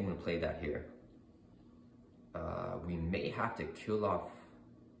don't think I'm gonna play that here. We may have to kill off.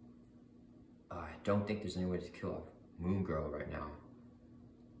 I don't think there's any way to kill off Moon Girl right now.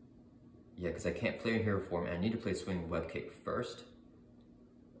 Yeah, because I can't play in hero form, and I need to play Swing Web Kick first.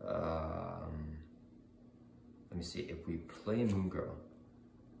 Let me see, if we play Moon Girl,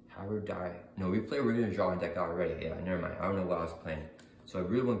 have her die. No, we play We're gonna draw a deck already. Yeah, never mind. I don't know what I was playing. So I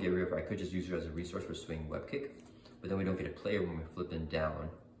really want to get rid of her. I could just use her as a resource for Swing Web Kick, but then we don't get to play her when we're flipping down.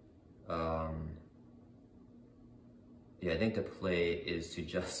 Yeah, I think the play is to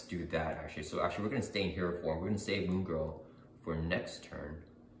just do that actually. So actually we're gonna stay in hero form. We're gonna save Moon Girl for next turn.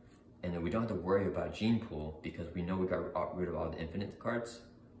 And then we don't have to worry about Gene Pool because we know we got rid of all the infinite cards.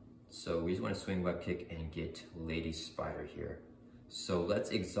 So we just want to swing Web Kick and get Lady Spider here. So let's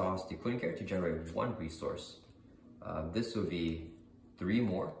exhaust the Queen character to generate 1 resource. This will be 3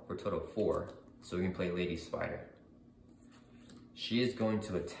 more for a total of 4. So we can play Lady Spider. She is going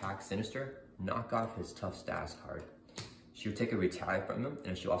to attack Sinister, knock off his tough status card. She'll take a retaliate from him,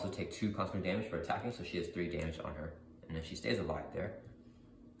 and she'll also take 2 constant damage for attacking, so she has 3 damage on her. And then she stays alive there.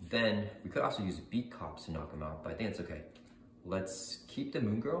 Then we could also use Beat Cops to knock him out, but I think it's okay. Let's keep the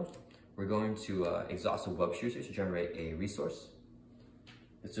Moon Girl. We're going to exhaust the Web Shooter to generate a resource.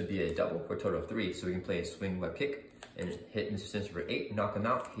 This would be a double for a total of 3, so we can play a Swing Web Kick and hit Mr. Sinister for 8, knock him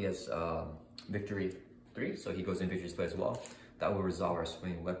out. He has Victory 3, so he goes in Victory's play as well. That will resolve our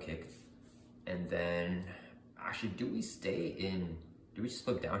Swing Web Kick. And then, actually, do we just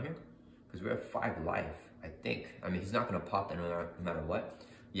flip down here? Because we're at 5 life, I think. I mean, he's not gonna pop that no matter what.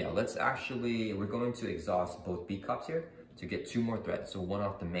 Yeah, we're going to exhaust both Beat Cops here to get 2 more threats. So 1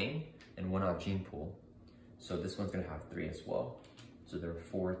 off the main and 1 off Gene Pool. So this one's gonna have 3 as well. So there are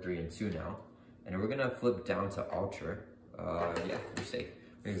 4, 3, and 2 now. And then we're gonna flip down to Ultra. Yeah, we're safe.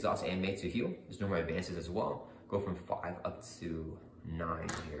 We're gonna exhaust Animate to heal. There's no more advances as well. Go from 5 up to 9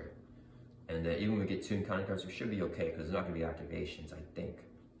 here. And then even when we get 2 encounter cards, we should be okay because there's not gonna be activations, I think.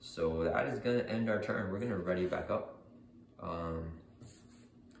 So that is gonna end our turn. We're gonna ready back up.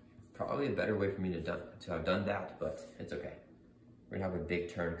 Probably a better way for me to have done that, but it's okay. We're gonna have a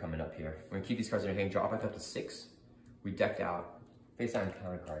big turn coming up here. We're gonna keep these cards in our hand, draw back up to 6. We decked out, face down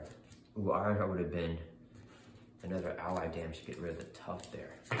counter card. Ooh, Ironheart would have been another ally damage to get rid of the tough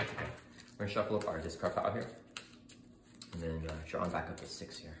there. That's okay. We're gonna shuffle up our discard pile here, and then draw back up to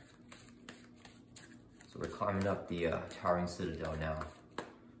 6 here. So we're climbing up the Towering Citadel now.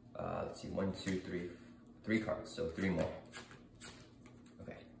 Let's see, 1, 2, 3, 3 cards, so 3 more.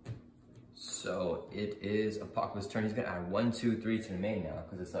 Okay. So it is Apocalypse turn. He's gonna add 1, 2, 3 to the main now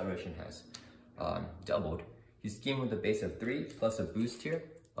because the celebration has doubled. He's scheming with a base of 3 plus a boost here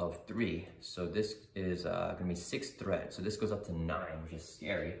of 3. So this is gonna be 6 threat. So this goes up to 9, which is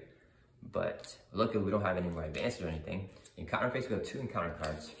scary. But luckily we don't have any more advances or anything. In counter phase, we have 2 encounter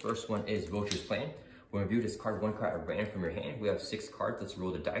cards. First one is Vulture's Plane. When we view this card, 1 card at random from your hand. We have 6 cards. Let's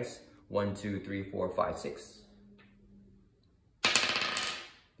roll the dice. 1, 2, 3, 4, 5, 6.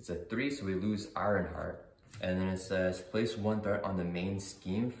 It's a 3, so we lose Ironheart. And then it says, place 1 threat on the main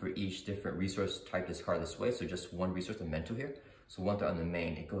scheme for each different resource type discard this way. So just 1 resource of mental here. So 1 threat on the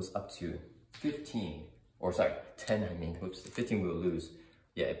main. It goes up to 15. Or sorry, 10, I mean. Whoops, 15 we will lose.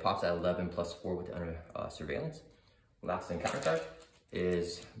 Yeah, it pops at 11 plus 4 with the under surveillance. Last encounter card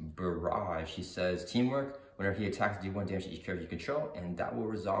is Barrage. He says, teamwork. Whenever he attacks, do 1 damage to each character you control, and that will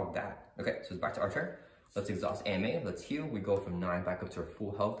resolve that. Okay, so it's back to our turn. Let's exhaust AMA. Let's heal. We go from 9 back up to our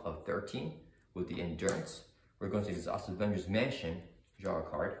full health of 13 with the Endurance. We're going to exhaust Avengers Mansion, draw a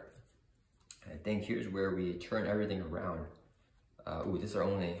card. And I think here's where we turn everything around. Ooh, this is our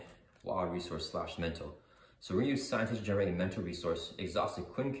only wild resource / mental. So we're going to use Scientist to generate a mental resource, exhaust the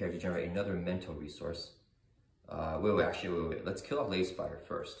Quinn character to generate another mental resource. Wait. Let's kill off Lady Spider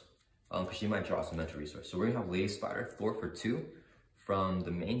first, because she might draw some mental resource. So we're gonna have Lady Spider, Thor for 2 from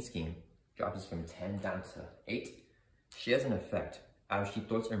the main scheme. Drop this from 10 down to 8. She has an effect. As she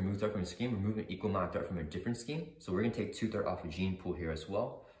throws and removes threat from a scheme, remove an equal amount of threat from a different scheme. So we're gonna take 2 threat off of Gene Pool here as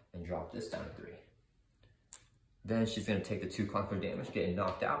well, and drop this down to 3. Then she's gonna take the 2 conquer damage, getting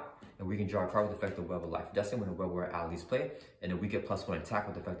knocked out, and we can draw a card with the effect of Web of Life Destiny when a Web Warrior allies play, and then we get +1 attack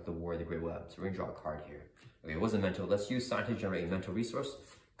with the effect of the Warrior of the Great Web. So we're gonna draw a card here. Okay, it wasn't mental. Let's use Scientist to generate a mental resource.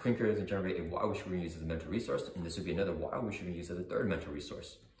 Clinker is going to generate a Y, which we're going to use as a mental resource, and this would be another Y, which we're going to use as a third mental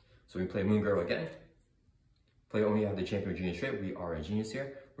resource. So we play Moon Girl again. Play only have the champion genius trait. We are a genius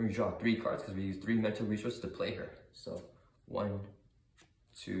here. We're going to draw 3 cards because we use 3 mental resources to play her. So 1,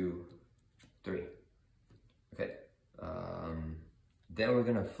 2, 3. Okay. Then we're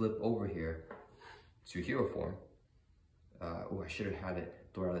going to flip over here to hero form. Oh, I should have had it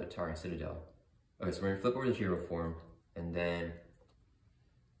throw out of the Tower and Citadel. Okay, so we're going to flip over to hero form, and then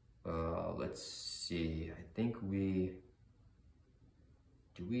let's see. I think do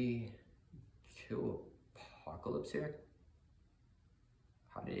we kill Apocalypse here?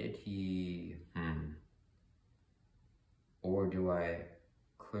 How did he, Or do I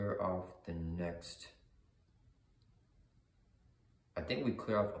clear off the next? I think we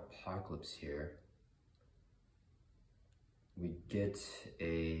clear off Apocalypse here. We get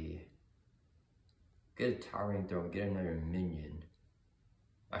a Towering Throne, get another minion.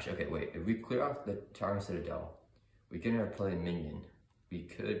 Actually, okay, wait. If we clear off the Towering Citadel, we get another play a minion. We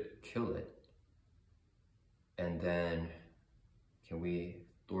could kill it. And then, can we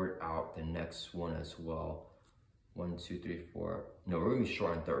thwart out the next one as well? 1, 2, 3, 4. No, we're gonna be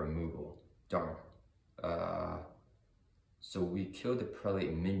short on threat removal. Darn. So we kill the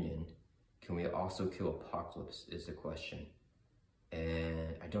prelate minion. Can we also kill Apocalypse is the question.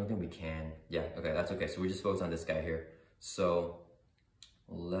 And I don't think we can. Yeah, okay, that's okay. So we just focus on this guy here. So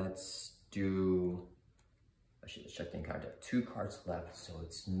let's do, I should check the encounter. 2 cards left, so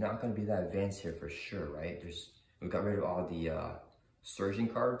it's not gonna be that advanced here for sure, right? We got rid of all the surging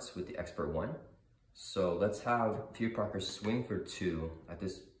cards with the expert 1. So let's have Peter Parker swing for 2 at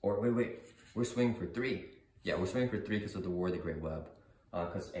this, or wait, we're swinging for 3. Yeah, we're swinging for 3 because of the War of the Great Web.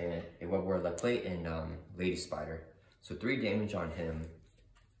 Because a Web War like play in Lady Spider. So 3 damage on him.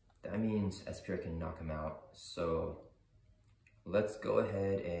 That means SPR can knock him out. So let's go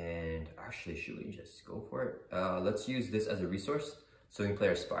ahead and actually, should we just go for it? Let's use this as a resource. So we can play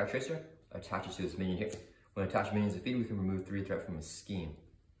our Spy Tracer, attach it to this minion here. When attached minions defeated, we can remove 3 threat from a scheme.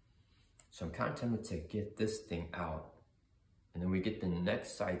 So I'm kind of tempted to get this thing out. And then we get the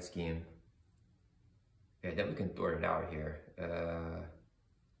next side scheme. Yeah, then we can thwart it out here.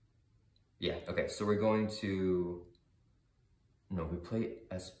 Yeah, okay, so we're going to, no, we play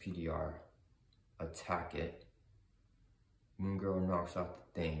SPDR, attack it. Moon Girl knocks off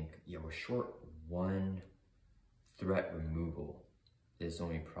the thing. Yeah, we're short 1 threat removal is the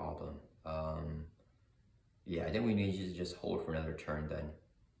only problem. Yeah, I think we need to just hold for another turn then.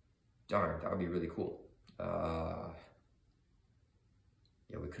 Darn, that would be really cool. Yeah,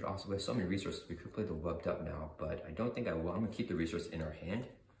 we could also, we have so many resources. We could play the webbed up now, but I don't think I will. I'm gonna keep the resource in our hand.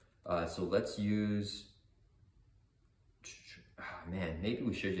 So let's use, man, maybe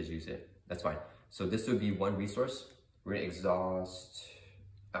we should just use it. That's fine. So this would be 1 resource. We're gonna exhaust,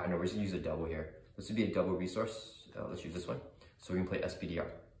 no, we're just gonna use a double here. This would be a double resource. Let's use this one. So we can play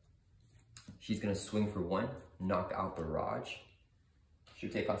SPDR. She's gonna swing for 1, knock out Barrage.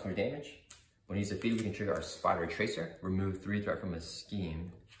 Should take lots more damage. When he's defeated, we can trigger our Spider Tracer, remove 3 threat from a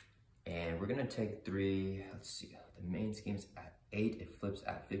scheme. And we're gonna take 3, let's see, the main scheme's at 8, it flips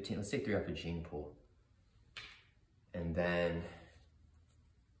at 15. Let's take 3 off the gene pool. And then,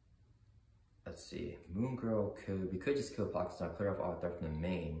 let's see, Moon Girl we could just kill Pockets, not clear off all threat from the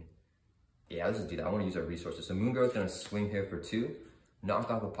main. Yeah, let's just do that. I wanna use our resources. So Moon Girl's gonna swing here for 2,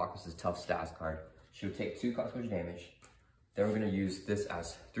 knock off Apocalypse's tough stats card. She would take 2 cost damage. Then we're gonna use this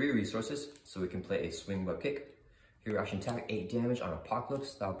as 3 resources, so we can play a swing web kick. Hero action attack, 8 damage on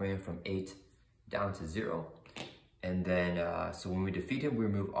Apocalypse. That'll bring him from 8 down to 0. And then, so when we defeat him, we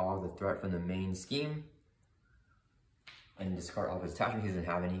remove all the threat from the main scheme. And discard all of his attachment, he doesn't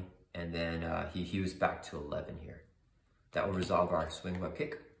have any. And then he heals back to 11 here. That will resolve our swing web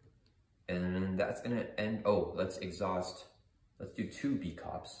kick. And then that's gonna end, oh, let's exhaust. Let's do 2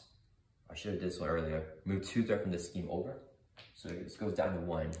 B-Cops. I should have did this one earlier. Move 2 threat from this scheme over. So this goes down to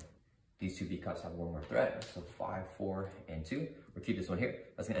 1. These 2 B-Cups have 1 more threat. So 5, 4, and 2. We'll keep this one here.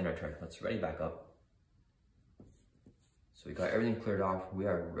 That's gonna end our turn. Let's ready back up. So we got everything cleared off. We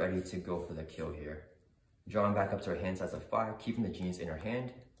are ready to go for the kill here. Drawing back up to our hand size of 5, keeping the genius in our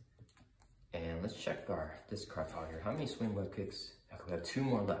hand. And let's check our discard pile here. How many swing web kicks? Okay, we have 2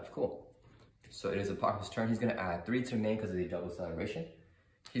 more left. Cool. So it is Apocalypse's turn. He's gonna add 3 to the main because of the double celebration.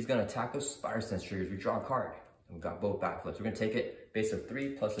 He's gonna attack those Spider Sense triggers. We draw a card. And we got both backflips. We're gonna take it base of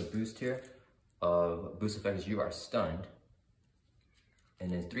 3 plus a boost here of boost effect as you are stunned.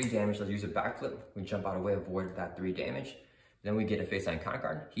 And then 3 damage. Let's use a backflip. We jump out of the way, avoid that 3 damage. Then we get a face on encounter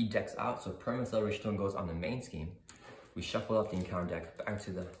card. He decks out, so permanent celebration stone goes on the main scheme. We shuffle up the encounter deck back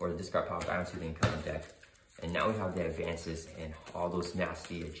to the, or the discard pile back to the encounter deck. And now we have the advances and all those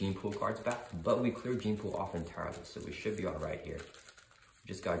nasty gene pool cards back, but we cleared gene pool off entirely, so we should be all right here. We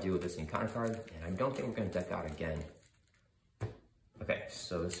just gotta deal with this encounter card, and I don't think we're gonna deck out again. Okay,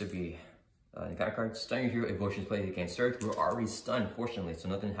 so this would be encounter card. Stun your hero if motions played against Surge. We're already stunned, fortunately, so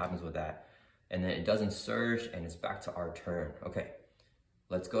nothing happens with that. And then it doesn't surge, and it's back to our turn. Okay,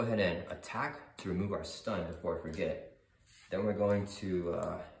 let's go ahead and attack to remove our stun before I forget. Then we're going to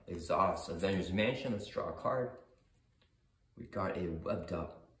exhaust Avengers Mansion. Let's draw a card. We got a Webbed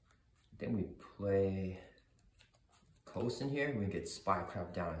Up. Then we play Coast in here. We can get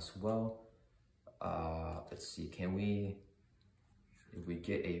Spycraft down as well. Let's see, if we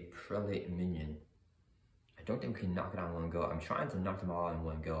get a Prelate Minion, I don't think we can knock it out in one go. I'm trying to knock them all out in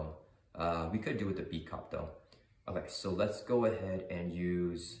one go. We could do it with the B-Cop though. Okay, so let's go ahead and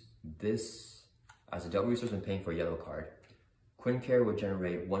use this as a double resource and paying for a yellow card. Quinn Care will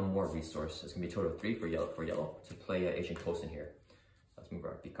generate one more resource. It's gonna be a total of 3 for yellow to play Ancient Coast in here. Let's move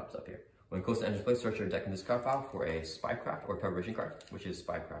our B-Cops up here. When Coast enters play, search your deck in this card file for a Spycraft or Preparation card, which is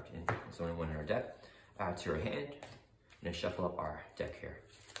Spycraft, and it's only one in our deck. Add to your hand, and then shuffle up our deck here.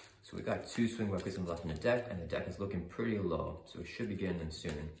 So we got 2 Swing Web Wisdom left in the deck, and the deck is looking pretty low, so we should be getting them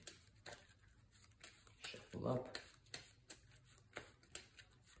soon. Shuffle up.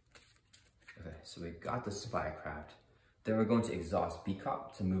 Okay, so we got the Spycraft. Then we're going to exhaust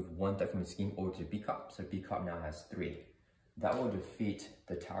B-Cop to move 1 threat from the scheme over to B-Cop, so B-Cop now has 3. That will defeat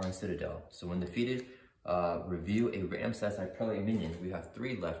the Towering Citadel. So when defeated, review a random set-aside Prelate Minion. We have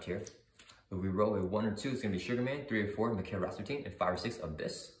 3 left here. If we roll a 1 or 2, it's going to be Sugar Man, 3 or 4, Mikhail Rasputin, and 5 or 6,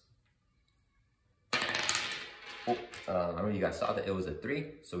 Abyss. Oh, I don't know if you guys saw that, it was a 3,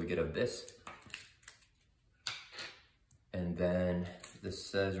 so we get Abyss. And then this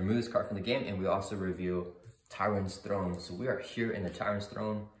says remove this card from the game, and we also review Tyrant's Throne. So we are here in the Tyrant's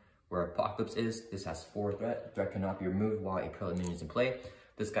Throne where Apocalypse is. This has 4 threat. Threat cannot be removed while a Prelate Minion is in play.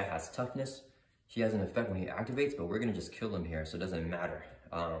 This guy has toughness. He has an effect when he activates, but we're gonna just kill him here, so it doesn't matter.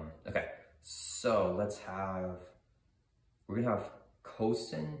 Okay, so we're gonna have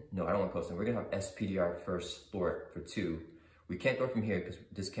Kosin. No, I don't want Kosin. We're gonna have SPDR first thwart for 2. We can't thwart from here because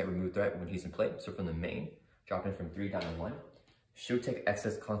this can't remove threat when he's in play. So from the main, dropping from 3 down to 1. She'll take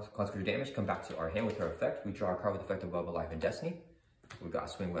excess consequential damage, come back to our hand with her effect. We draw a card with the effect of Web of Life and Destiny. We got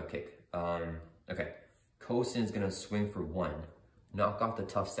Swing Web Kick. Okay, Kosin's gonna swing for 1. Knock off the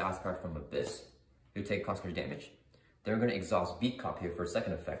tough status card from Abyss. He'll take consequential damage. Then we're gonna exhaust B-Cop here for a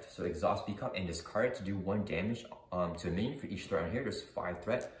second effect. So exhaust B-Cop and discard it to do 1 damage to a minion for each threat on here. There's 5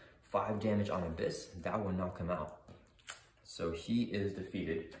 threat, 5 damage on Abyss. That will knock him out. So he is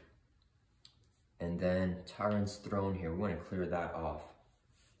defeated. And then Tyrant's Throne here, we want to clear that off.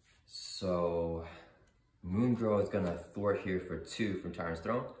 So Moon Girl is gonna thwart here for 2 from Tyrant's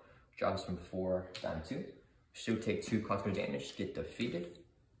Throne. Drops from 4 down to 2. She'll take 2 consequential damage, get defeated.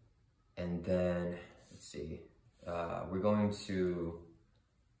 And then, let's see, we're going to,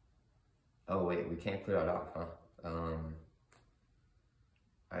 oh wait, we can't clear that off, huh?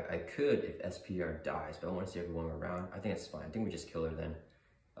 I could if SPR dies, but I want to see everyone around. I think it's fine. I think we just kill her then.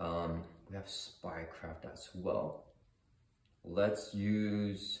 We have Spycraft as well. Let's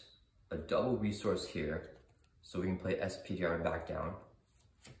use a double resource here so we can play SPDR back down.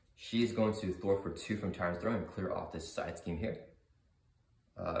 She's going to thwart for 2 from Tyrant's Throne and clear off this side scheme here.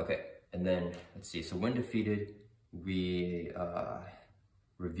 Okay, and then let's see. So when defeated, we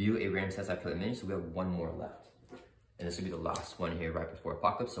review a random set side Prelate Minion, so we have 1 more left. And this will be the last one here right before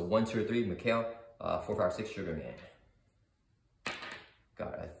Apocalypse. So 1, 2, or 3, Mikhail, 4, 5, 6, Sugar Man.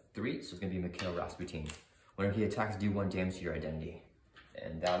 Got a 3, so it's gonna be Mikhail Rasputin. Whenever he attacks, do 1 damage to your identity.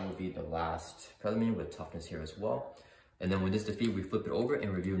 And that will be the last Prelate Minion with toughness here as well. And then when this defeat, we flip it over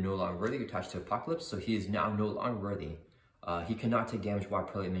and review no longer worthy attached to Apocalypse. So he is now no longer worthy. He cannot take damage while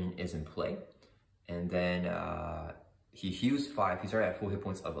Prelate Minion is in play. And then he heals 5. He's already at full hit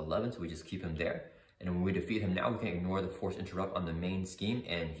points of 11, so we just keep him there. And when we defeat him now, we can ignore the Force Interrupt on the main scheme,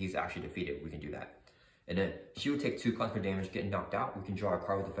 and he's actually defeated. We can do that. And then she will take 2 consequential damage, getting knocked out. We can draw a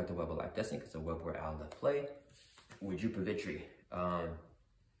card with the effect of Web of Life Destiny because the Web were out of the play. With Jupa Victory. Got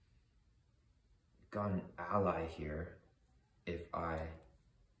an ally here. If I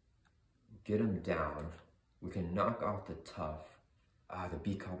get him down, we can knock off the tough. The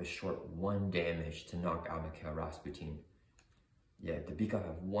B-Cop is short 1 damage to knock out Mikhail Rasputin. Yeah, the B-Cop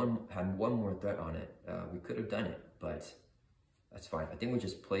had one more threat on it. We could have done it, but that's fine. I think we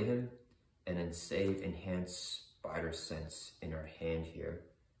just play him and then save Enhanced Spider Sense in our hand here.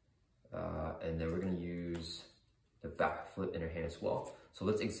 And then we're gonna use the backflip in our hand as well. So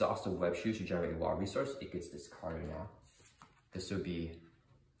let's exhaust the Web Shoes to generate a wild resource. It gets discarded now. This would be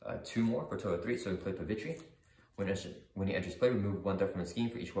 2 more for a total of 3, so we play Pavitri. When he enters play, remove 1 threat from the scheme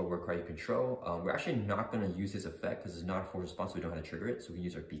for each war card you control. We're actually not going to use his effect because it's not a force response, so we don't know how to trigger it, so we can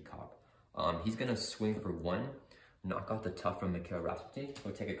use our B Cop. He's going to swing for 1, knock out the tough from Mikhail Rasputin.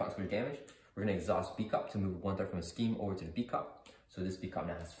 We'll take a consequence damage. We're going to exhaust B Cop to move 1 threat from the scheme over to the B Cop. So this B Cop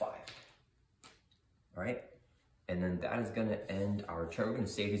now has 5. Alright, and then that is going to end our turn. We're going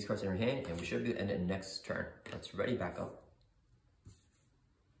to save these cards in our hand, and we should be able to end it next turn. Let's ready back up.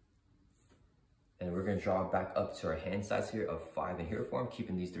 And we're going to draw back up to our hand size here of 5 in hero form,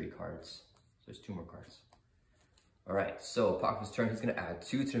 keeping these 3 cards. So there's 2 more cards. Alright, so Apocalypse's turn, he's going to add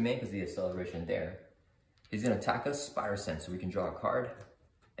 2 to the main because of the acceleration there. He's going to attack us, Spider Sense, so we can draw a card.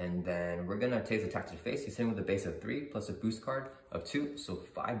 And then we're going to take his attack to the face. He's hitting with a base of 3 plus a boost card of 2, so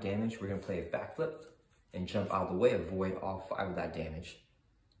 5 damage. We're going to play a backflip and jump out of the way, avoid all 5 of that damage.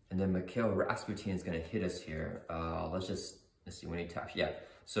 And then Mikhail Rasputin is going to hit us here. Let's see when he attacks. Yeah,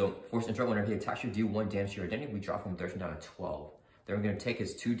 so force interrupt whenever he attacks you, deal 1 damage to your identity. We drop from 13 down to 12. Then we're going to take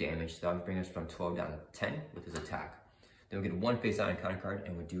his 2 damage, so that would bring us from 12 down to 10 with his attack. Then we get 1 face down encounter card,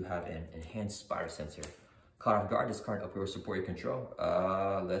 and we do have an enhanced Spider Sense here. Caught off guard, this card upgrade or support your control.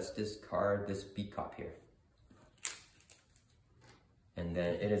 Let's discard this B Cop here. And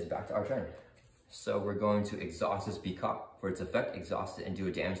then it is back to our turn. So we're going to exhaust this B Cop for its effect, exhaust it and do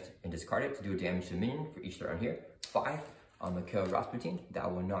a damage and discard it to do a damage to the minion for each turn here. 5 on Mikhail Rasputin,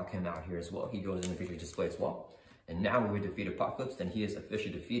 that will knock him out here as well. He goes in the victory display as well. And now when we defeat Apocalypse, then he is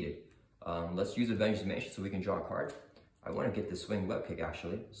officially defeated. Let's use Avengers Mansion so we can draw a card. I want to get the swing web kick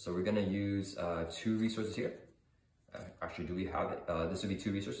actually. So we're going to use 2 resources here. Actually, do we have it? This would be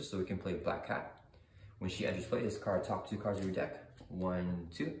 2 resources, so we can play Black Cat. When she enters play, discard top 2 cards of your deck. 1,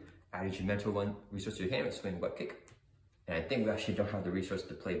 2. Add each mentor 1 resource to your hand with swing web kick. And I think we actually don't have the resource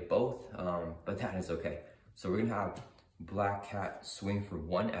to play both, but that is okay. So we're going to have Black Cat swing for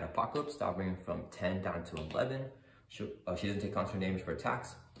 1 at Apocalypse. That'll bring her from 10 down to 11. She doesn't take constant damage for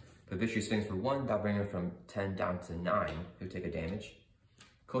attacks. Pavitri swings for 1, that'll bring her from 10 down to 9, he'll take a damage.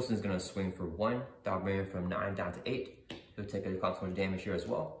 Kosin's gonna swing for 1, that'll bring her from 9 down to 8, he'll take a consequence damage here as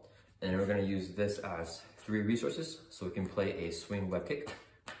well. And then we're gonna use this as 3 resources, so we can play a swing web kick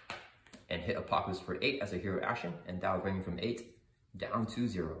and hit Apocalypse for 8 as a hero action, and that'll bring him from 8 down to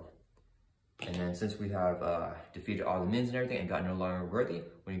 0. And then since we have defeated all the minions and everything and got no longer worthy,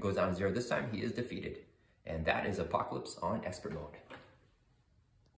 when he goes down to 0 this time, he is defeated. And that is Apocalypse on Expert Mode.